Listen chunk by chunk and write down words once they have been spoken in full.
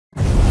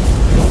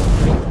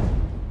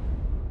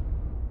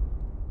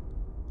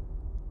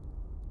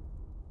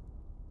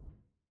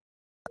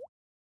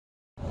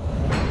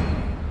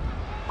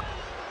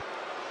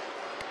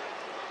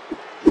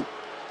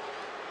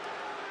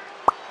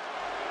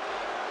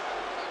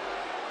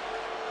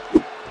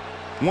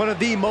one of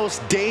the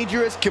most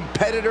dangerous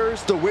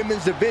competitors the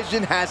women's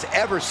division has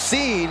ever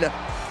seen,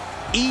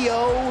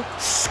 Iyo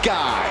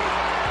Sky.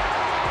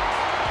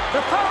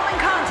 The following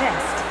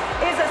contest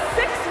is a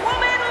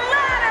six-woman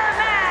ladder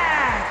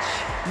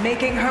match.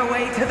 Making her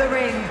way to the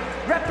ring,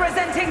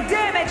 representing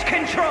Damage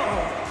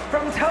Control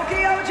from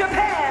Tokyo,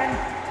 Japan,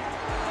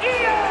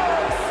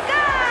 Iyo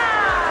Sky.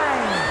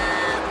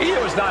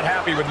 Iyo is not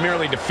happy with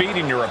merely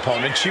defeating your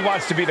opponent. She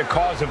wants to be the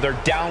cause of their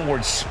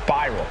downward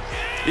spiral.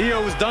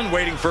 Iyo is done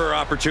waiting for her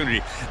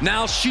opportunity.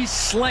 Now she's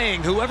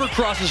slaying whoever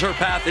crosses her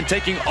path and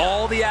taking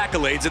all the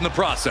accolades in the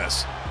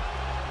process.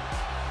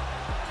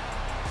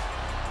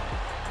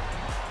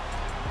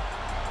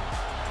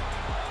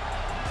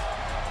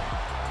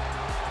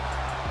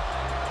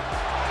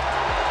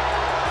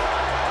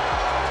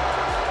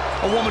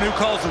 A woman who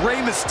calls Rey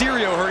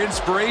Mysterio her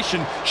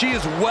inspiration, she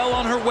is well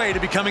on her way to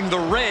becoming the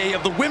Rey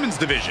of the women's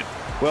division.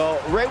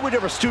 Well, Rey would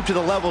never stoop to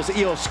the levels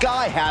Iyo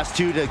Sky has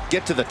to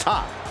get to the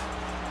top.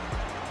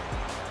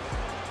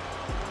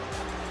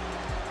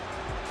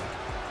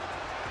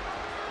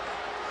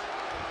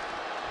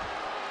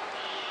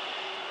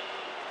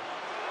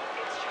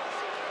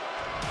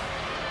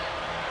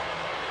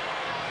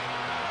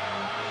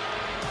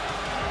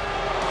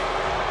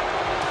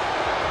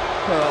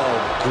 Oh,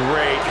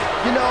 great.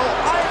 You know,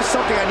 I have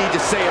something I need to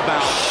say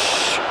about...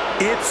 Shh,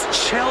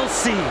 it's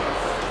Chelsea.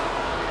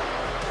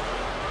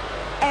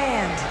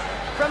 And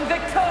from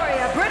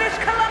Victoria, British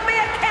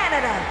Columbia,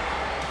 Canada,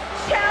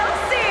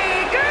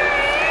 Chelsea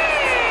Green.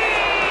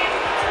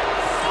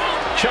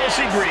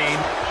 Chelsea Green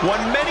won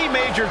many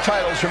major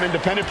titles from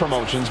independent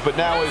promotions, but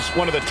now is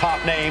one of the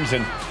top names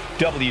in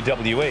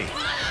WWE.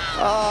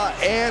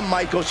 And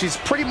Michael, she's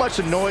pretty much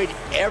annoyed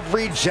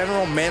every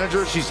general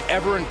manager she's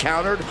ever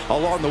encountered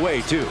along the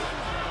way, too.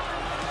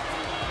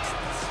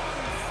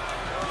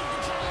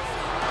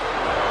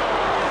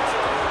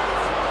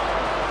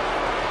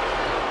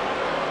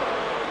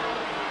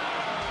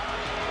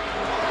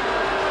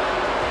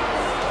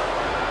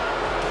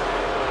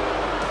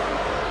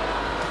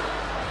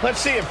 Let's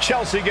see if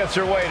Chelsea gets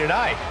her way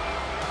tonight.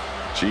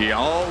 She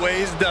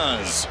always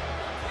does.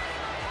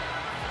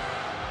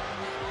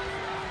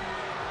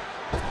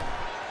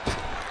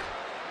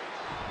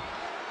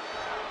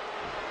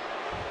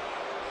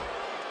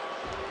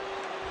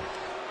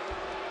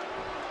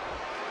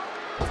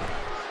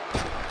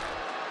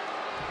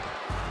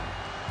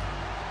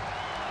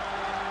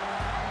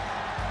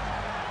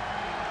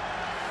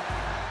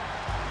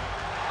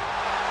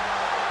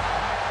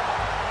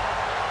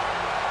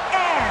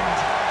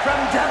 From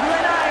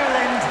Dublin,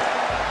 Ireland,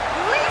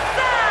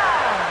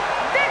 Lyra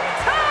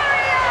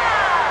Valkyria.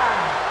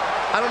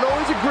 I don't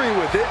always agree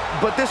with it,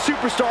 but this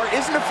superstar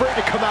isn't afraid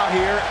to come out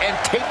here and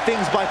take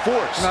things by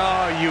force.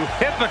 Oh, you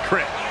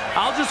hypocrite.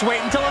 I'll just wait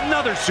until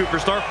another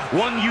superstar,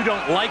 one you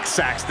don't like,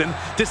 Saxton,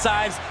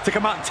 decides to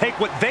come out and take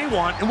what they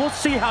want, and we'll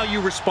see how you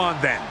respond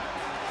then.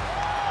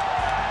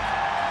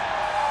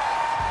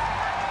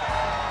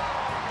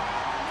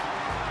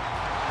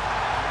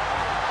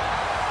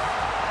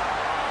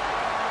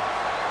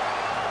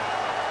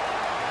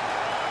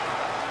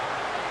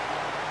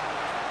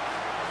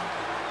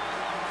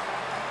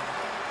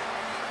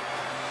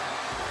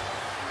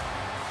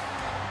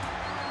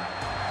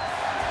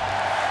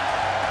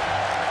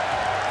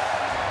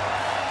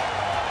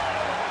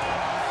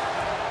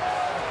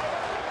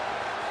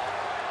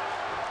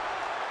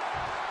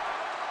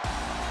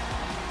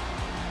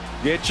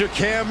 Get your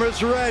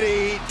cameras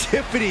ready.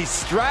 Tiffany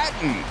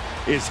Stratton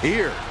is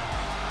here.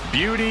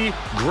 Beauty,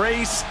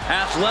 grace,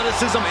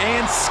 athleticism,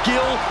 and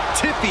skill.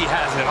 Tiffy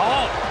has it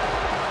all.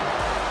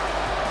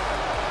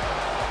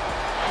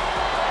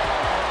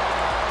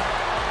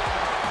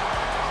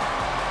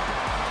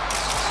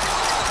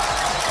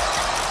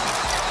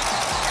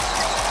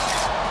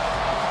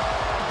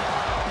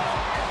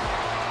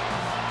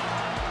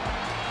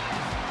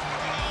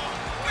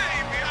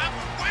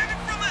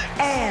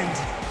 And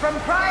from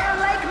Prior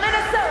Lake,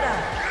 Minnesota,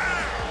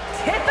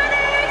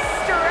 Tiffany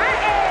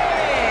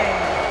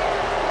Stratton.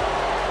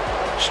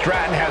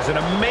 Stratton has an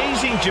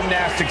amazing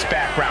gymnastics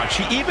background.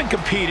 She even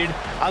competed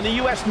on the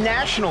U.S.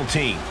 national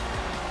team.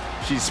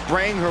 She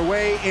sprang her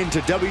way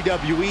into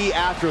WWE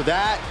after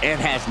that and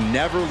has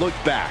never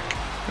looked back.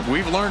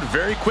 We've learned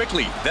very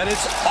quickly that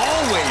it's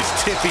always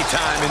Tiffy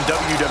time in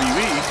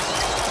WWE.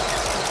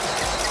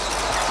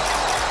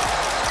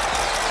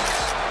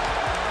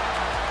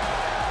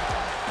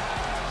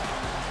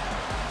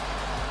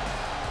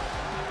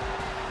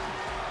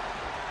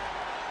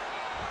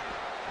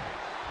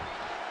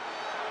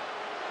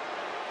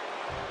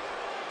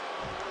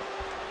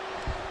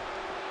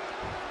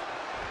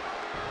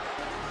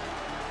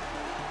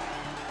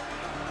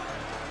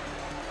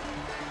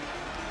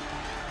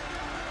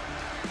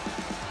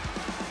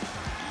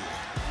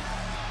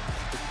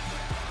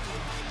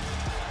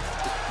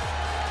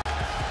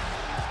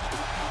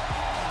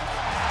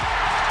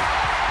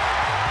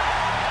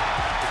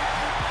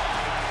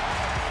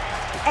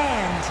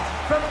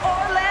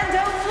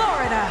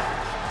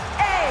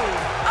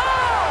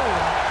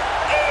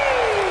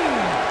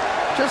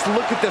 Just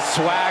look at the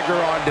swagger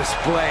on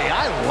display.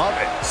 I love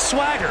it.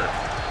 Swagger?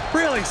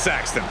 Really,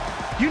 Saxton?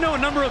 You know a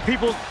number of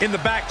people in the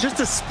back just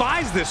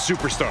despise this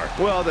superstar.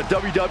 Well, the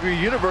WWE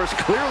Universe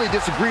clearly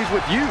disagrees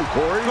with you,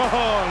 Corey.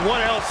 Oh, and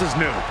what else is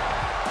new?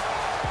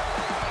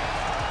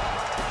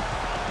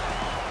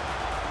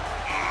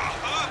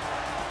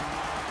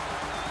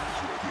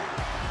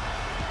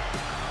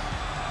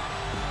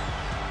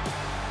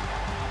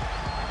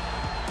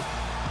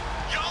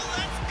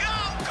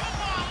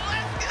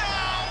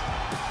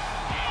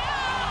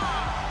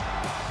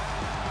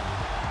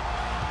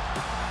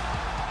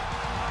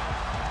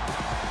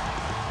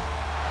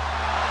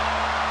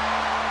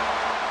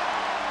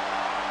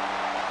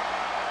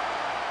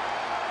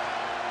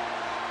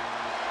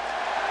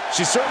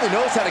 She certainly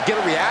knows how to get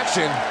a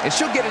reaction, and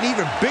she'll get an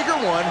even bigger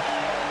one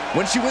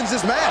when she wins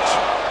this match.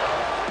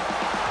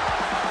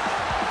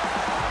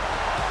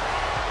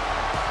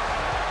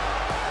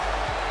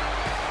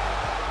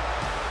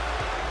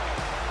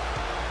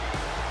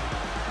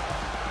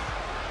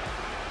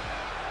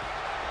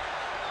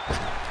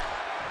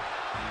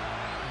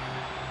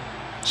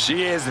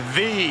 She is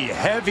the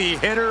heavy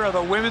hitter of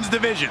the women's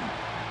division.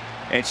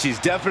 And she's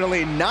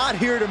definitely not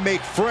here to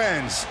make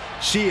friends.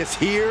 She is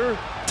here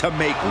to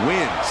make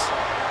wins.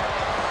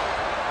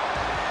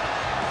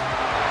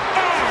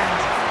 And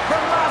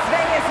from Las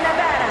Vegas,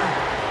 Nevada,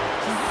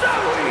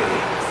 Zoey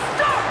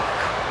Stark.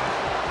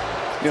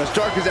 You know,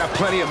 Stark has had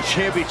plenty of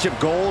championship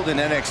gold in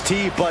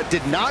NXT, but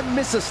did not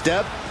miss a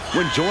step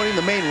when joining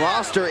the main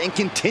roster and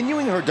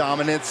continuing her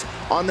dominance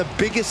on the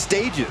biggest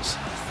stages.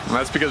 Well,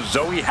 that's because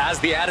Zoey has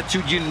the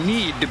attitude you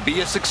need to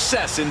be a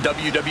success in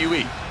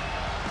WWE.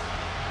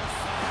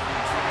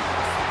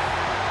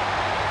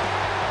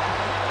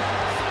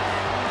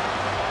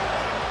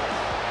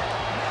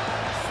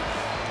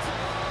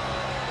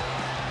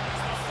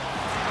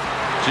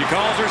 She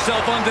calls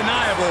herself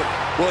undeniable.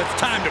 Well, it's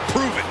time to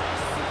prove it.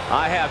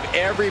 I have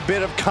every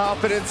bit of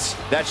confidence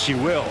that she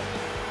will.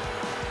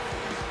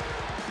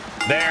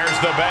 There's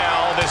the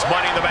bell. This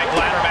Money in the Bank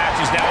ladder match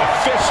is now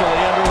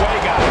officially underway,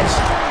 guys.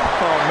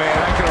 Oh, man,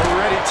 I can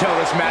already tell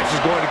this match is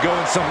going to go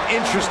in some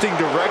interesting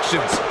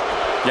directions.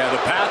 Yeah,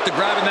 the path to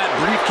grabbing that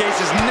briefcase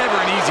is never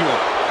an easy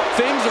one.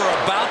 Things are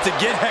about to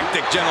get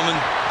hectic, gentlemen.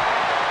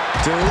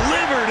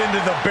 Delivered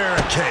into the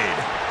barricade.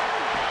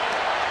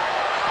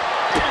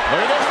 Look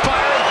at this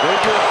fire.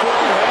 With your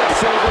forehead,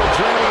 Silver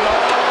draining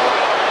all.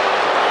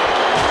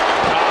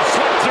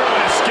 Slip through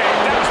and escape.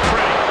 That was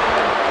pretty.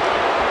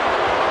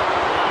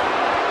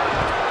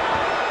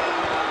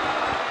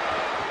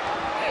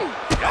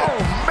 Oh,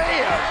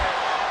 man.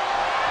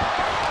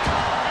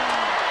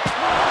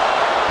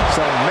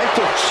 Some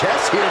mental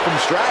chess here from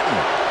Stratton.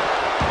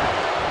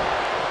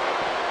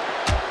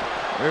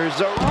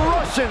 There's a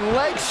Russian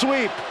leg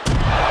sweep.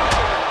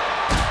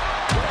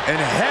 And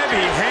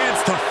heavy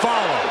hands to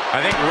follow. I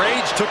think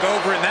rage took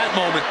over in that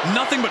moment.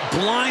 Nothing but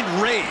blind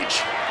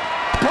rage.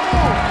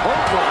 Boom!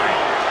 Hookline.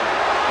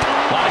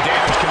 A lot of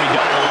damage can be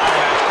done in a ladder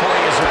match.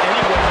 Corey, is there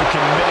any way you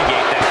can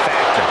mitigate that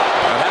factor?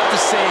 I'd have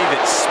to say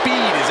that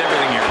speed is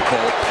everything here,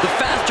 Cole. The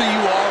faster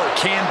you are or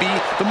can be,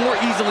 the more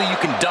easily you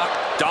can duck,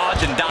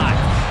 dodge, and dive.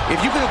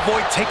 If you can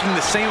avoid taking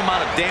the same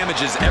amount of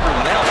damage as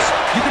everyone else,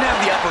 you can have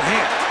the upper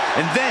hand.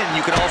 And then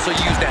you can also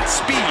use that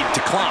speed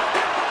to climb.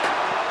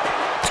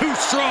 Too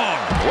strong.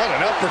 What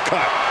an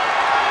uppercut.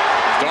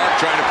 Stark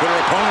trying to put her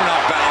opponent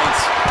off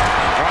balance.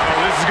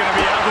 Uh-oh, this is going to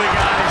be ugly,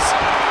 guys.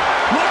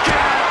 Look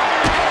out!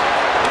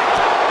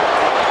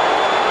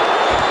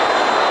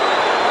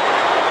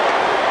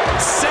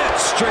 Sent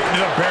straight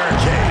into the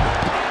barricade.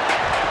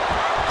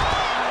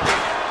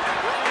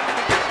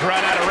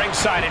 Run out of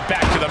ringside and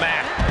back to the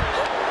mat.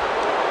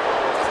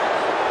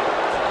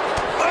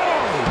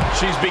 Oh!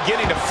 She's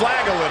beginning to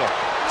flag a little.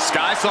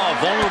 Sky saw a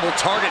vulnerable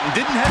target and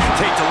didn't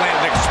hesitate to land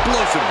an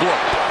explosive blow.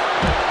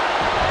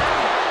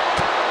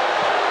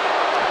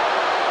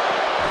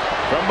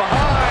 From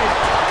behind.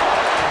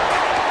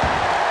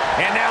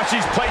 And now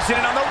she's placing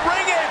it on the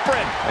ring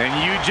apron. And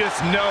you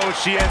just know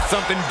she has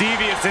something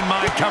devious in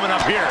mind coming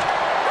up here.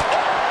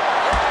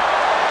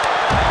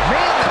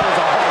 Man, that was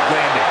a hard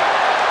landing.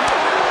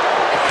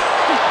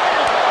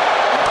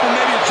 Well,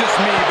 maybe it's just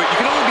me, but you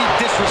can only be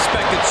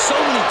disrespected so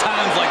many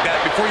times like that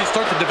before you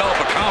start to develop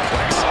a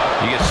complex.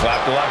 You get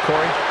slapped a lot,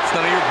 Corey? It's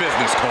none of your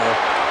business, Cole.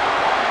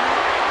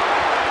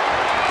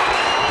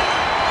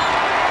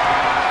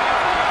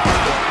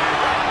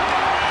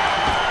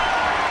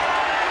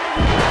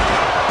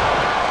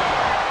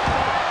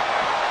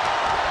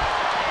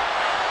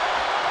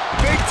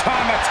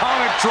 Big-time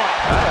atomic drop.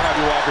 That'll have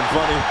you walking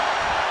funny.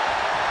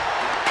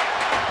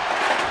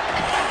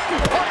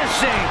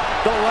 Punishing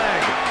the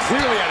leg.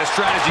 Clearly had a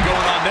strategy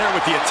going on there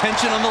with the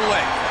attention on the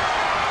leg.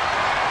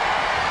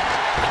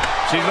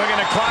 She's looking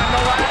to climb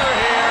the ladder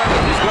here.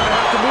 He's going to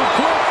have to move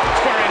quick.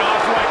 Squaring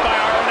off right by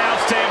our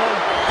announce table.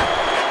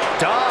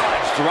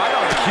 Dodged right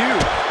on cue.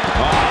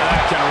 Oh,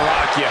 that can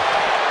rock you.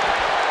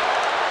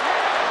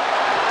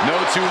 No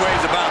two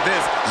ways about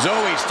this.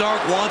 Zoey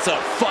Stark wants a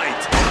fight.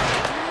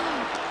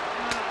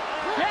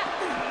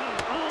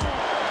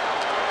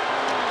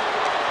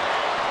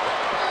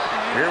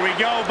 Here we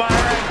go,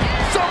 Byron.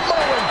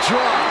 Samoan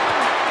drop.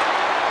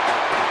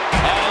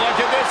 Oh,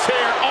 look at this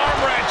here. Arm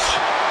wrench.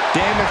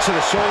 Damage to the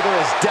shoulder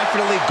is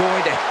definitely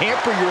going to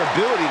hamper your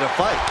ability to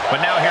fight.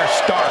 But now here's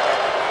Stark.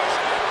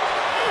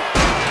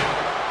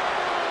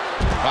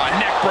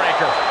 Neck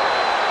breaker.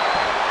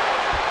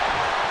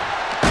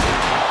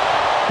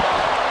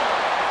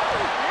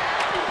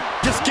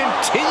 Just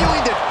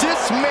continuing to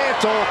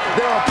dismantle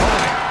their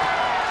opponent.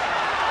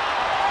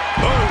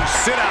 Oh,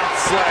 sit-out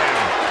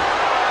slam.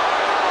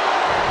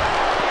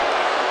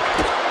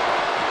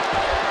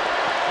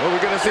 What are we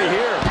going to see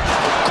here?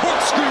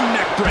 Corkscrew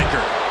neck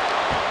breaker.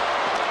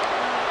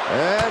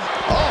 And,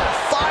 oh,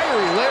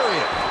 fiery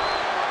lariat.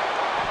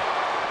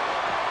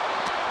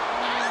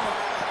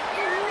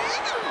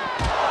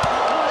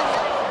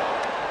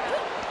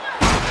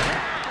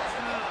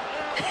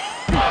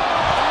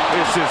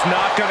 This is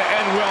not going to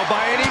end well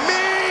by any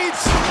means.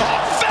 Oh,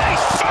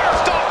 face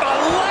first off the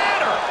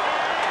ladder.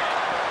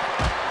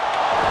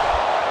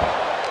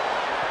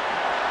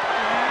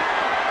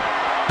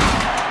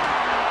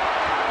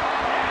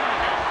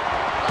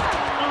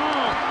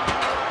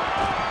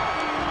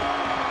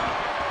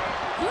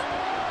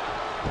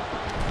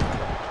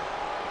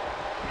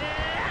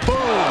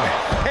 Boom,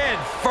 head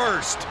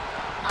first.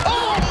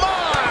 Oh, my.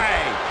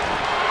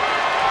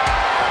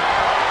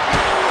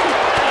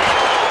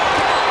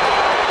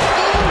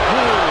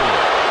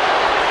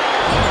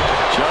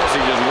 Chelsea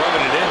just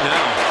rubbing it in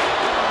now.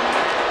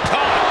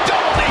 Oh,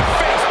 double knee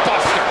face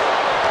buster.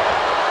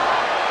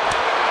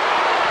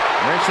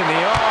 Wrenching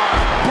the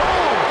arm.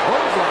 Boom,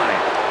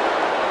 clothesline.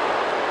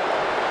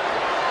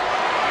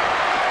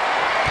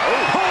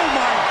 Oh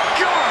my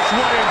gosh,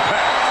 what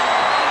impact.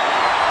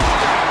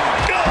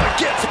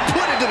 Gets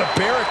put into the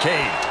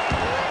barricade.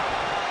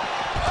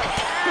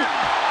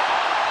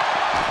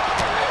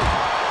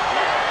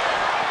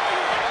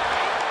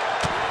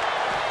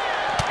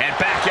 And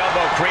back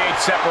elbow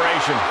creates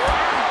separation.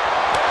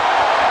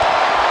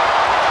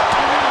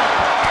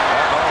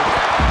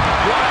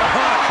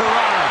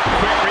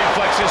 Quick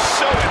reflex is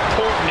so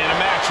important in a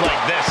match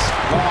like this.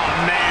 Oh,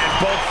 man,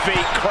 both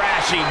feet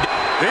crashing.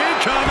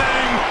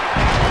 Incoming.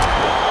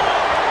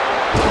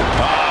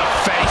 Oh,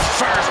 face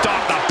first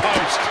off the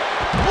post.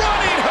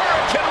 Running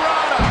Hurricane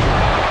Rana.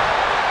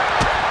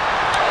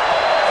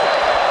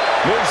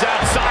 Moves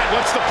outside.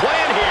 What's the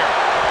plan here?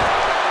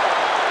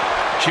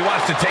 She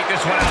wants to take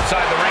this one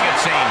outside the ring, it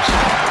seems.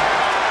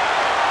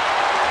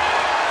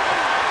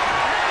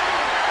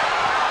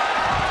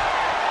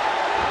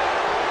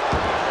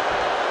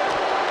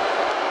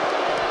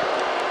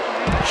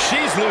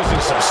 She's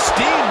losing some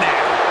steam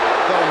now.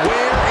 The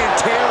wear and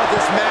tear of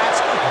this match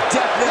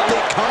definitely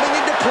coming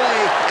into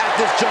play at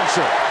this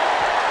juncture.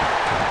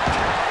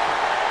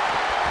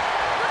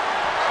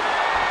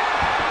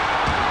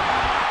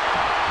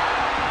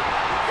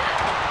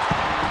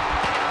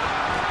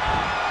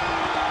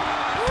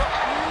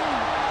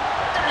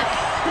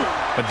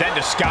 But then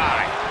to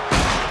Sky.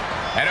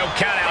 And no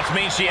countouts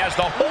means she has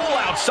the whole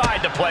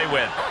outside to play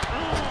with.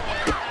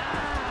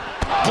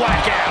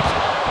 Blackout.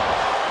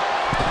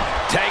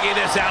 Taking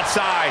this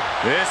outside.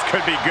 This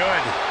could be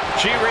good.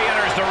 She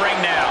re-enters the ring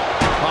now.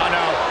 Oh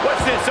no,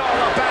 what's this all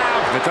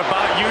about? It's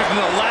about using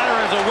the ladder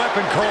as a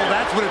weapon, Cole.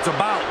 That's what it's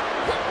about.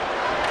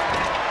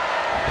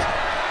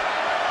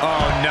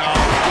 Oh no.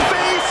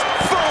 Face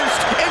first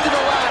into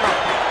the ladder.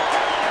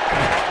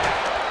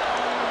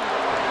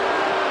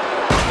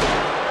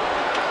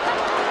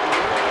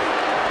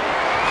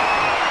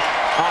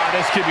 Oh,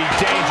 this could be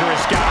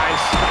dangerous,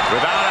 guys.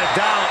 Without a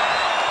doubt.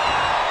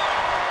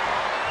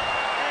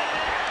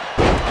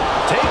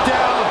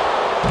 Takedown.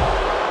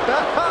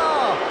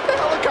 The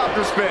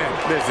helicopter spin.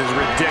 This is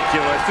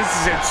ridiculous. This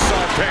is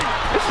insulting.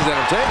 This is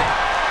entertaining.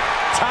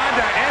 Time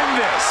to end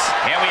this.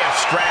 And we have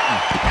Stratton.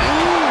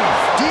 Ooh,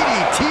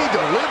 DDT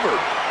delivered.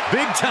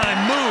 Big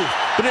time move,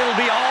 but it'll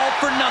be all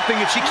for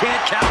nothing if she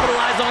can't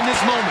capitalize on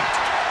this moment.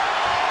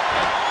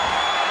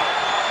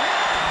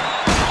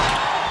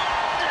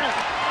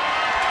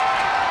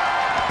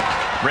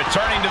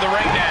 Returning to the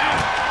ring now.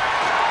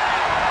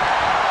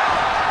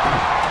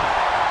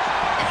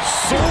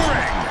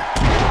 Soaring.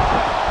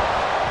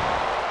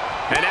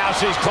 And now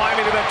she's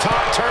climbing to the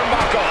top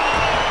turnbuckle.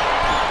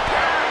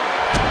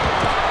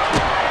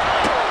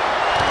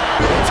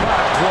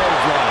 Top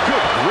clothesline.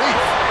 Good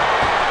grief.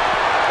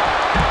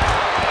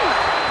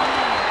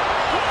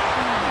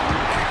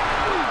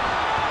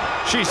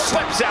 She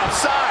slips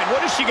outside.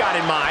 What has she got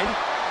in mind?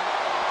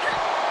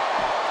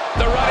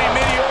 The running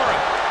Meteora.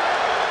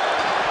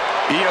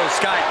 Iyo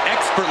Sky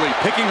expertly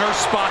picking her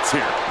spots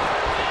here.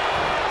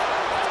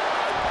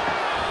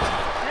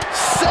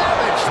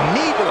 Savage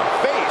knee to the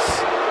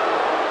face.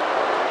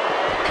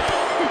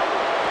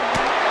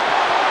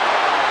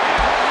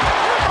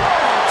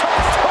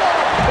 Tossed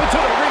hard into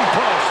the ring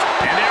post.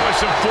 And there was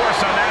some force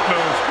on that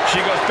move.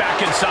 She goes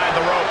back inside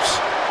the ropes.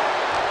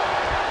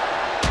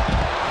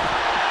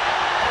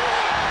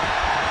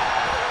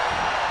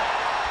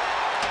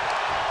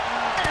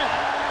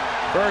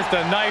 First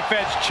a knife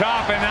edge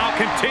chop and now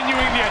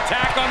continuing the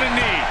attack on the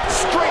knee.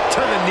 Straight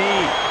to the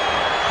knee.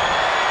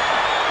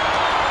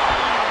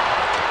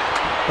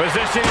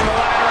 Positioning the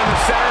ladder in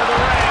the center of the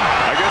ring.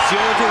 I guess the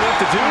only thing left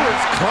to do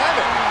is climb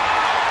it.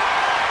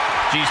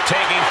 She's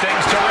taking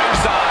things to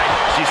ringside.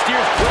 She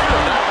steers clear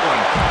of that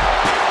one.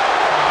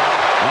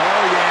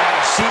 Oh,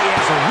 yeah, she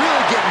is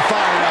really getting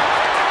fired up.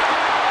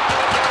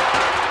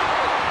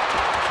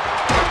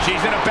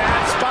 She's in a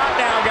bad spot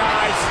now,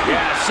 guys.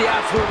 Yeah, she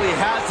absolutely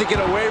has to get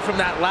away from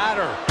that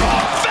ladder.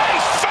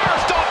 Face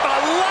first off the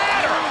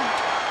ladder.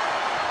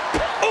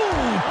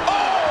 Ooh,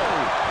 oh!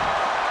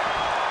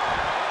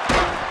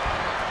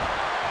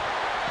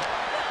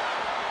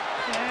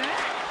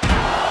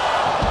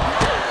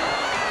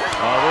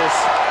 Oh,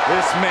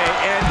 this may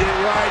end it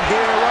right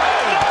here,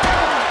 right?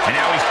 And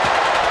now he's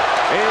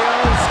Iyo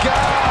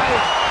Sky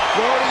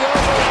floating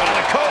over.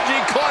 the Koji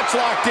clutch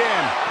locked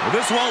in. Well,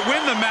 this won't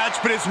win the match,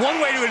 but it's one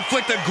way to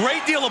inflict a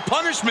great deal of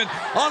punishment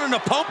on an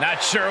opponent.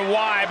 Not sure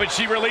why, but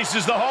she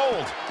releases the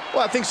hold.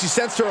 Well, I think she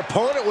sensed her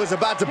opponent was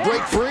about to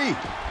break free.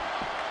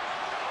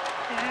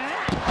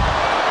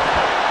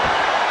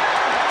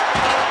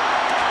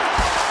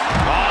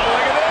 Oh,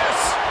 look at this.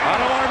 I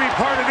don't want to be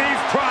part of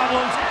these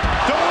problems.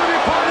 Don't want to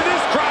be part of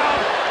this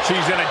crowd.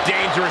 She's in a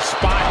dangerous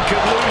spot and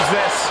could lose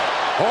this.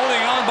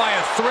 Holding on by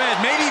a thread,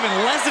 maybe even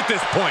less at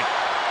this point.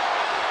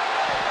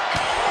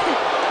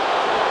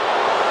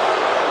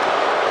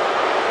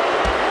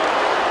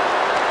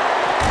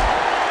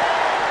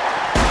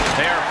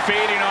 They're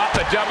feeding off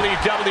the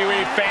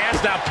WWE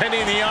fans, now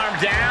pinning the arm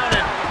down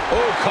and,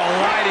 oh,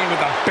 colliding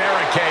with a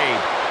barricade.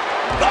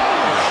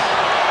 Oh!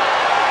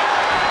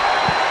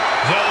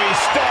 Zoey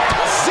Stark.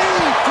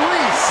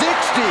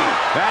 C360.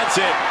 That's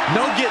it.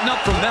 No getting up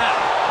from that.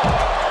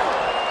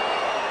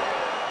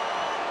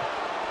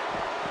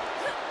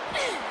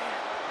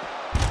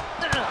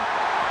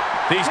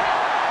 These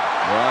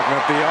Rocking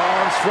up the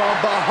arms from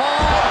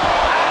behind.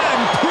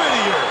 And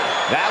prettier.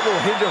 That will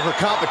hinder her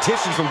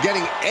competition from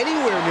getting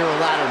anywhere near a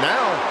ladder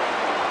now.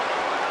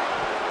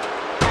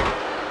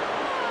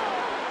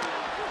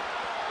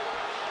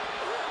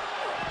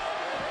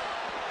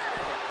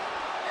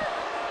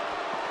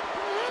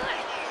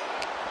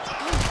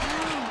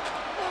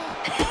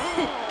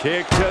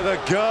 Kick to the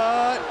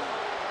gut.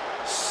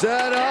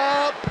 Set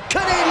up.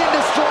 Canadian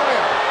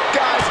Destroyer.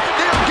 Guys,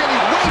 they're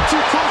getting way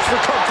too close for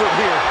comfort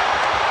here.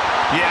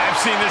 Yeah,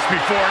 I've seen this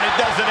before, and it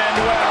doesn't end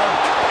well.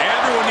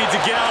 Everyone needs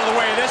to get out of the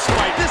way of this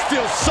fight. This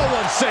feels so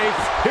unsafe.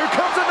 Here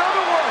comes another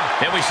one.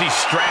 Then we see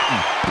Stratton.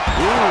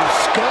 Ooh,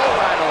 skull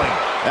rattling.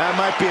 That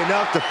might be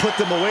enough to put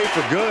them away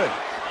for good.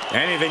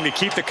 Anything to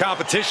keep the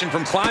competition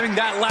from climbing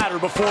that ladder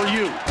before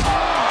you.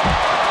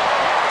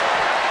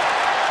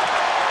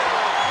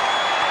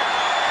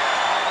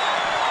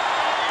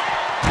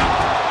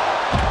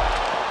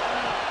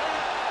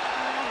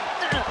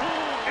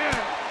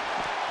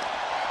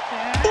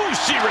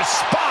 She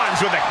responds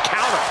with a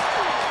counter.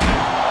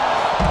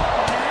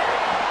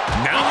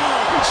 Now,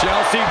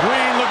 Chelsea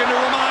Green looking to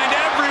remind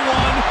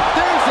everyone.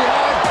 There's the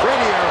arm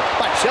prettier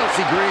by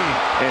Chelsea Green.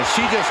 And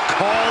she just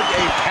carved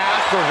a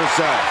path for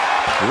herself.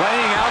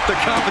 Laying out the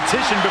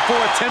competition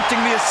before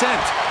attempting the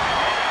ascent.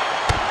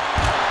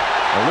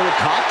 A little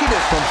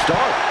cockiness from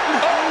Stark.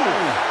 Oh!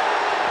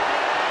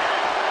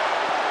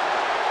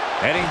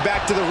 Heading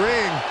back to the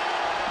ring.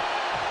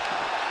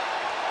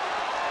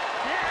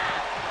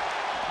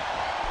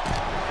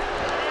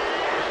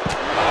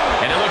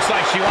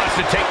 like she wants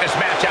to take this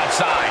match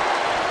outside.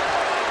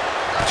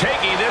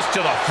 Taking this to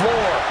the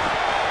floor.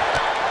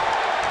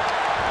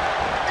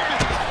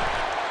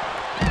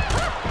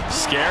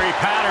 Scary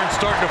pattern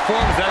starting to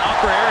form as that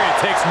upper area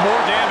takes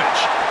more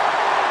damage.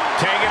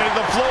 Taking it to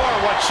the floor.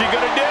 What's she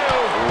going to do?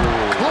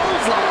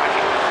 Clothesline.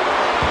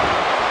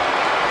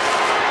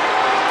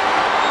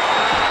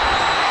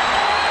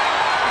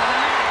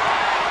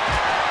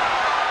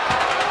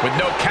 With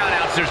no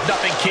countouts, there's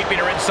nothing keeping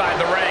her inside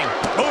the ring.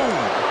 Boom!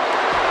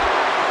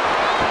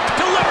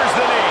 Delivers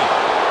the knee.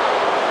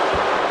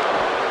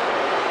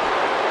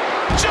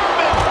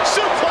 German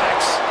suplex.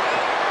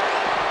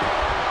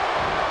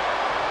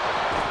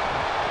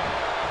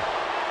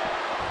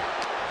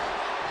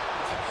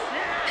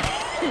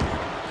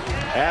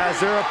 As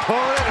their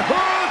opponent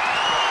hooked.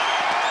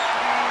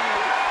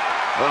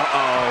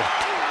 Uh-oh.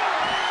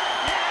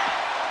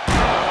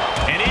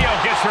 And Iyo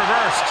gets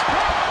reversed.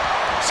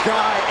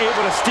 Sky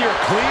able to steer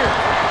clear.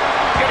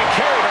 Getting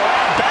carried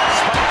around. Bad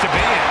spot to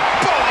be in.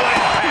 Boom,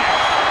 impact.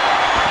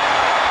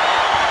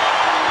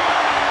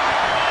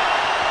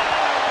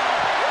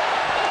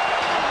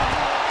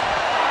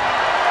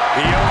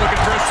 Iyo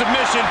looking for a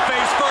submission,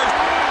 face first.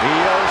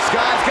 Iyo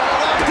Sky's got it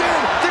locked in.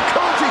 The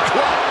Koji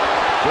club.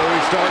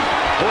 Zoey Stark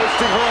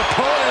hoisting her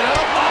opponent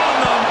up on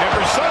them. And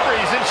for some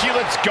reason, she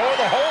lets go of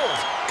the hold.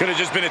 Could have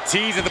just been a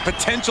tease of the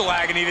potential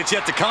agony that's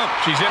yet to come.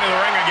 She's into the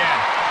ring again.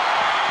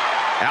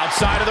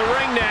 Outside of the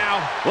ring now.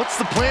 What's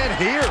the plan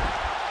here?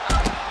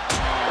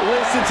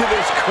 Listen to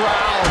this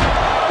crowd.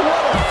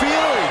 What a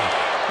feeling.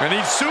 And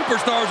these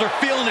superstars are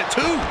feeling it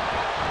too.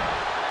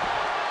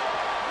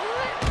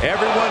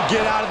 Everyone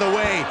get out of the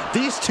way.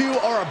 These two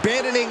are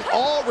abandoning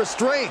all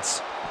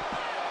restraints.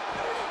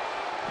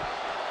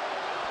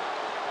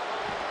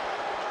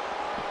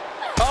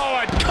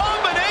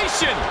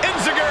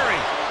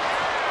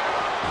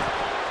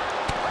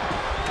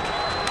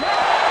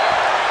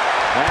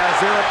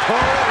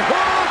 Forward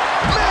hook,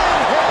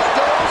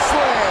 manhandle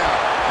slam.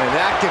 And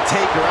that could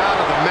take her out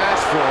of the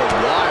match for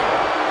a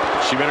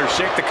while. She better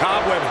shake the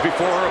cobwebs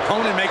before her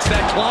opponent makes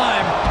that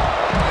climb.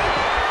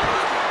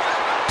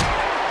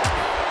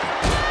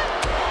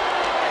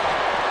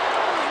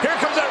 Here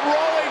comes that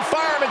rolling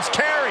fireman's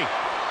carry.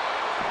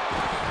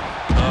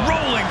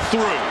 Rolling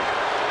through.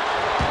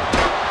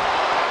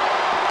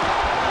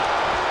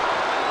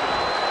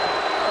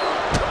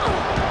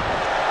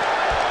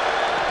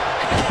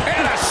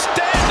 And a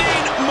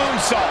standing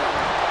moonsault.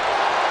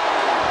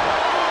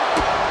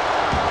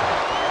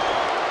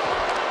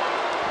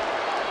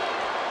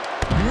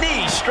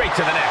 Knee straight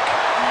to the neck.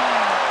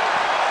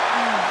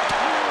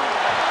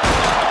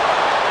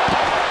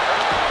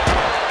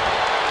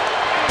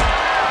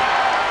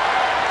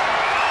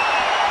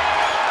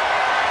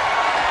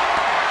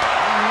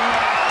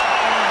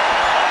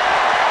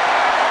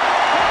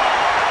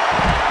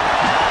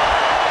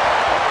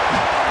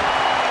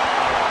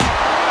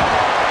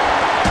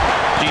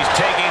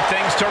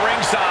 To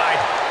ringside.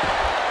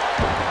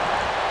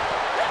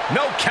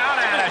 No count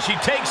out as she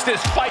takes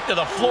this fight to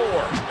the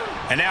floor.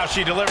 And now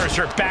she delivers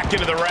her back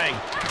into the ring.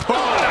 Oh,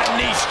 a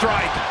knee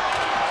strike.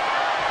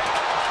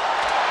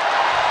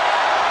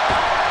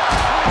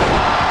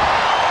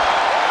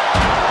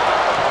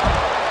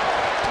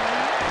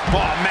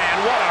 Oh,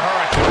 man, what a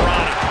hurricane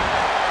rana.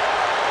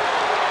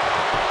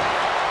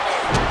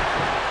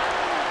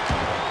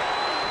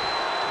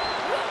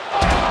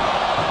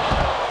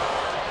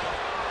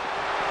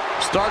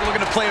 Stark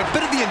looking to play a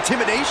bit of the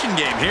intimidation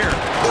game here.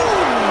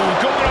 Ooh,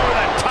 going over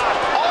that top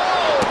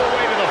all the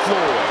way to the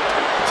floor.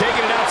 Taking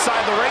it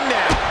outside the ring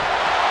now.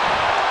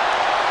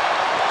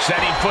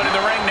 Setting foot in the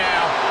ring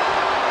now.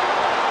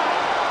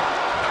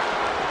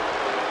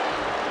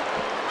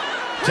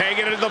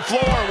 Taking it to the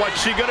floor. What's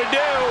she gonna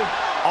do?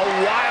 A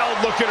wild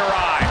look in her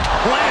eye.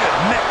 Planted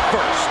neck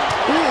first.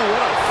 Ooh,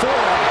 what a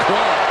forearm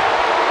club.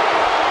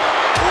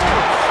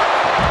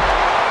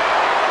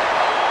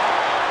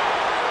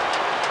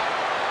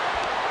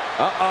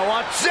 Uh-oh,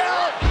 watch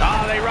out!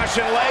 Ah, they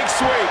Russian leg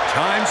sweep.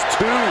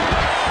 ×2.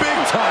 Big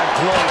time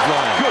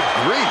clothesline. Good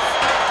grief.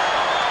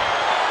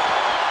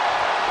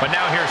 But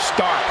now here's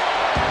Stark.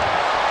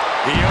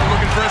 Iyo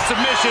looking for a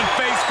submission,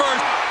 face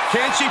first.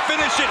 Can she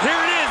finish it? Here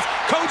it is,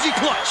 Koji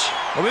clutch.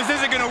 Well, this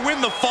isn't going to win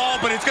the fall,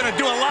 but it's going to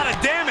do a lot of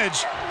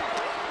damage.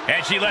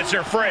 And she lets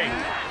her free.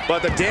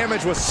 But the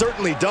damage was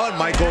certainly done,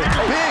 Michael.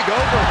 Big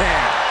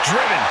overhand.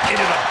 Driven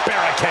into the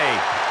barricade.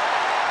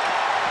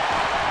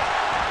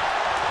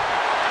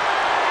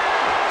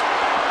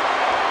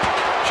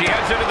 She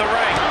heads into the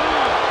ring.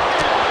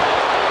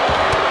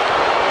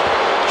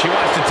 She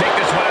wants to take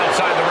this one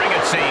outside the ring,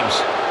 it seems.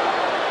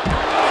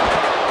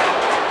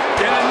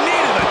 And a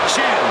knee to the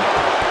chin.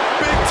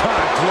 Big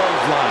time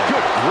clothesline.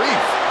 Good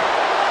grief.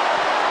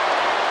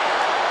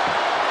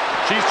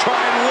 She's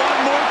trying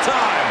one more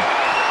time.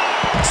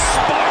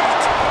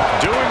 Spiked.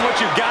 Doing what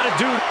you've got to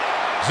do.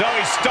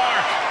 Zoey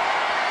Stark.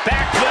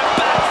 Backflip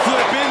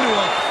Into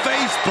a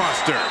face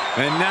buster.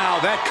 And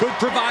now that could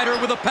provide her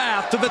with a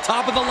path to the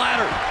top of the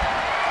ladder.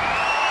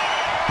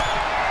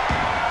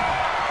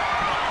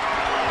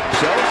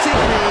 Chelsea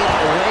Green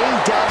laying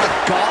down the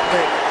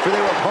gauntlet for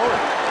their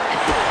opponent.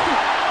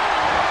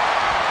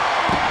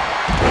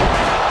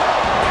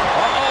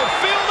 Uh-oh,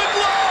 feel the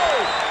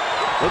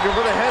glow! Looking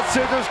for the head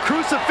scissors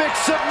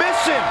crucifix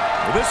submission.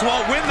 Well, this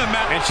won't win the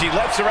match. And she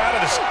lets her out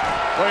of the...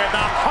 Look at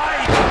the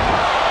height.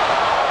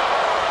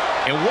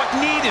 And what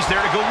need is there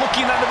to go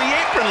looking under the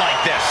apron like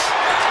this?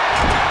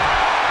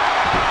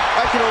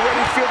 I can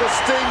already feel the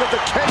sting of the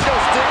kendo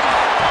stick,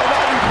 and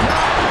I do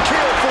not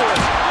care for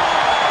it.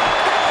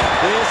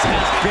 This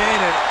has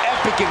been an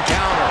epic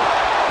encounter.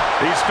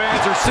 These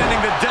fans are sending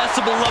the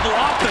decibel level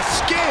off the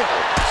scale.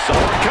 Saw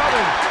it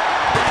coming.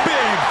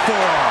 Big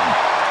forearm.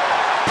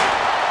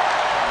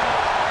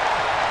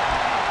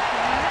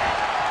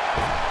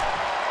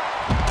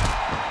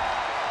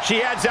 She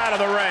heads out of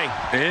the ring.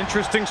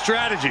 Interesting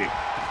strategy.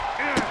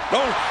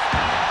 Oh.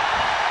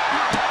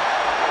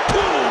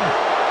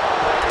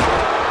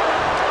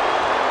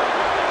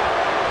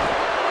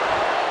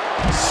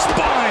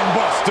 Spine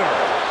buster.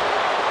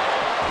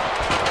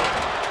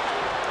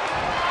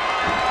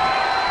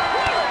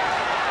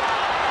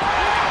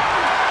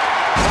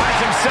 Finds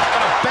himself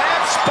in a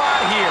bad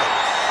spot here.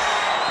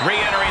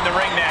 Re-entering the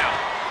ring now.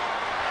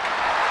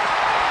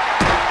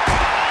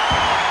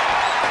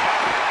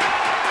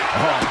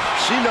 Oh,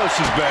 she knows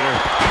she's better.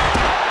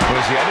 What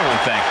does the other one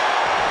think?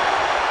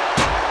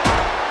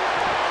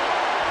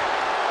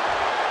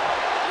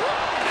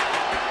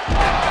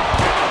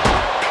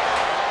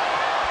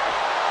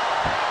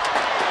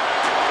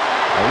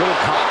 A little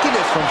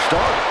cockiness from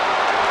Stark.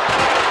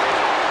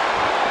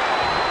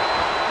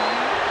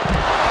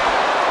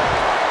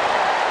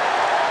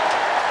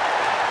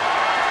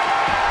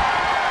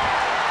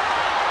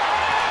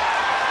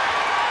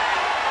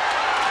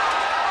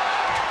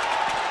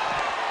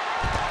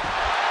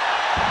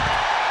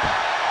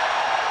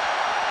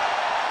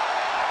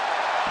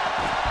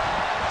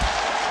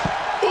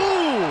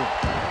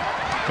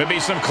 Could be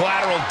some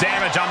collateral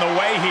damage on the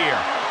way here.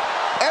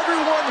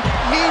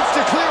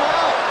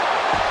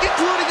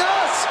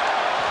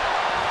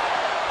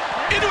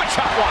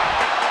 top one.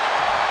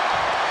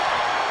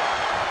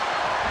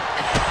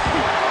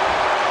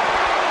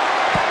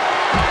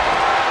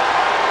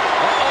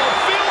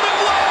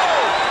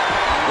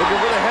 Looking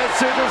for the head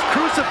scissors,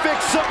 crucifix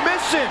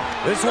submission.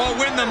 This won't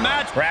win the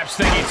match. Perhaps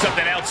thinking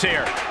something else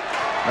here.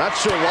 Not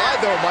sure why,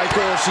 though,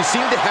 Michael. She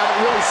seemed to have it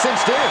really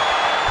cinched in.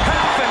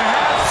 Half and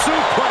half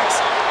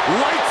suplex.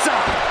 Lights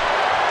up.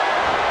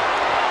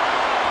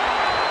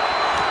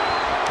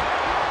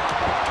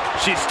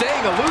 She's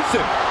staying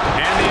elusive.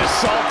 And the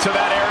assault to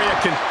that area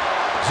can...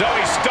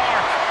 Zoey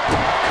Stark.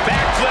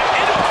 Backflip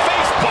into a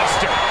face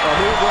buster. A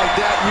move like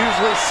that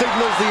usually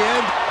signals the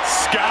end.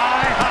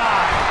 Sky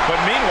high.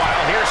 But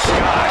meanwhile, here's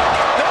Sky.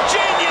 The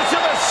genius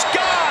of the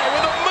Sky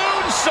with a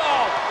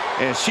moonsault.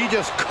 And she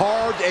just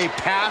carved a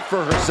path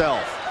for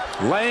herself.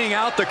 Laying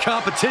out the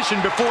competition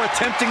before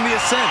attempting the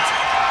ascent.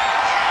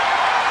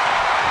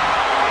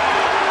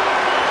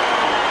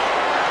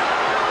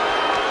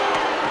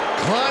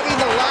 Climbing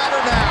the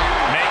ladder now.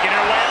 Making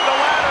her way up the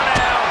ladder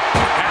now.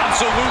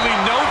 Absolutely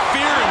no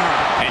fear in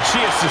her. And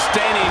she is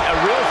sustaining a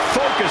real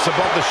focus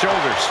above the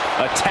shoulders.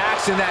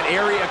 Attacks in that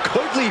area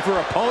could leave her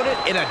opponent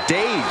in a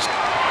daze.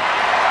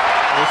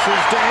 This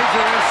is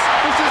dangerous.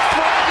 This is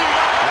frightening.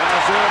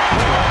 As a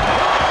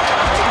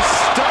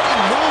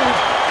stunning move,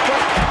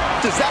 but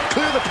does that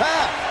clear the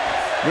path?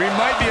 We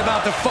might be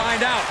about to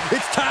find out.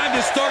 It's time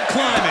to start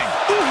climbing.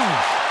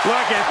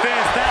 Look at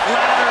this. That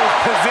ladder is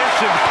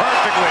positioned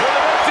perfectly. For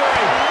the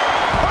victory.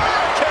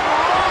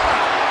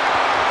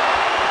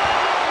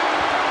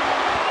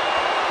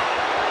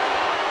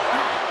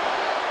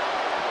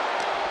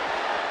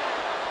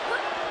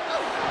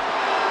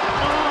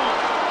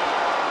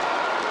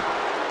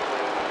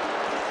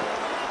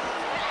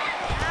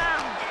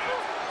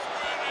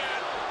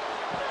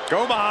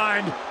 Go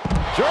behind.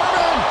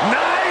 German.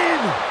 9.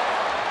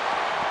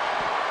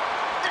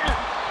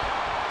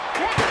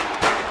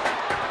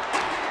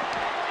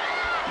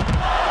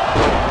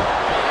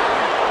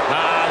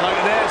 Look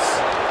at this.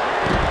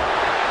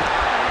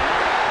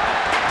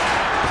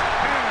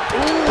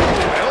 Ooh,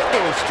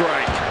 elbow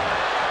strike.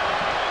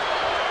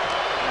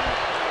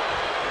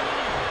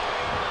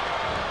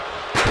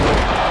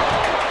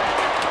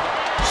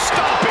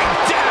 Stomping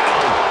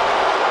down.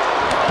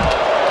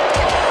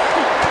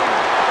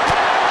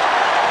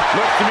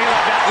 Looks to me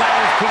like that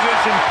ladder's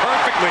positioned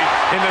perfectly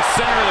in the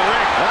center of the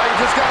ring. Now you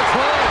just gotta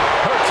climb.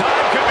 Her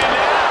time could be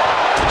now.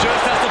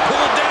 Just has to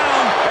pull it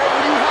down. And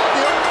you have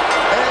it.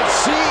 And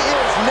she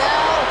is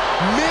now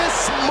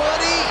Miss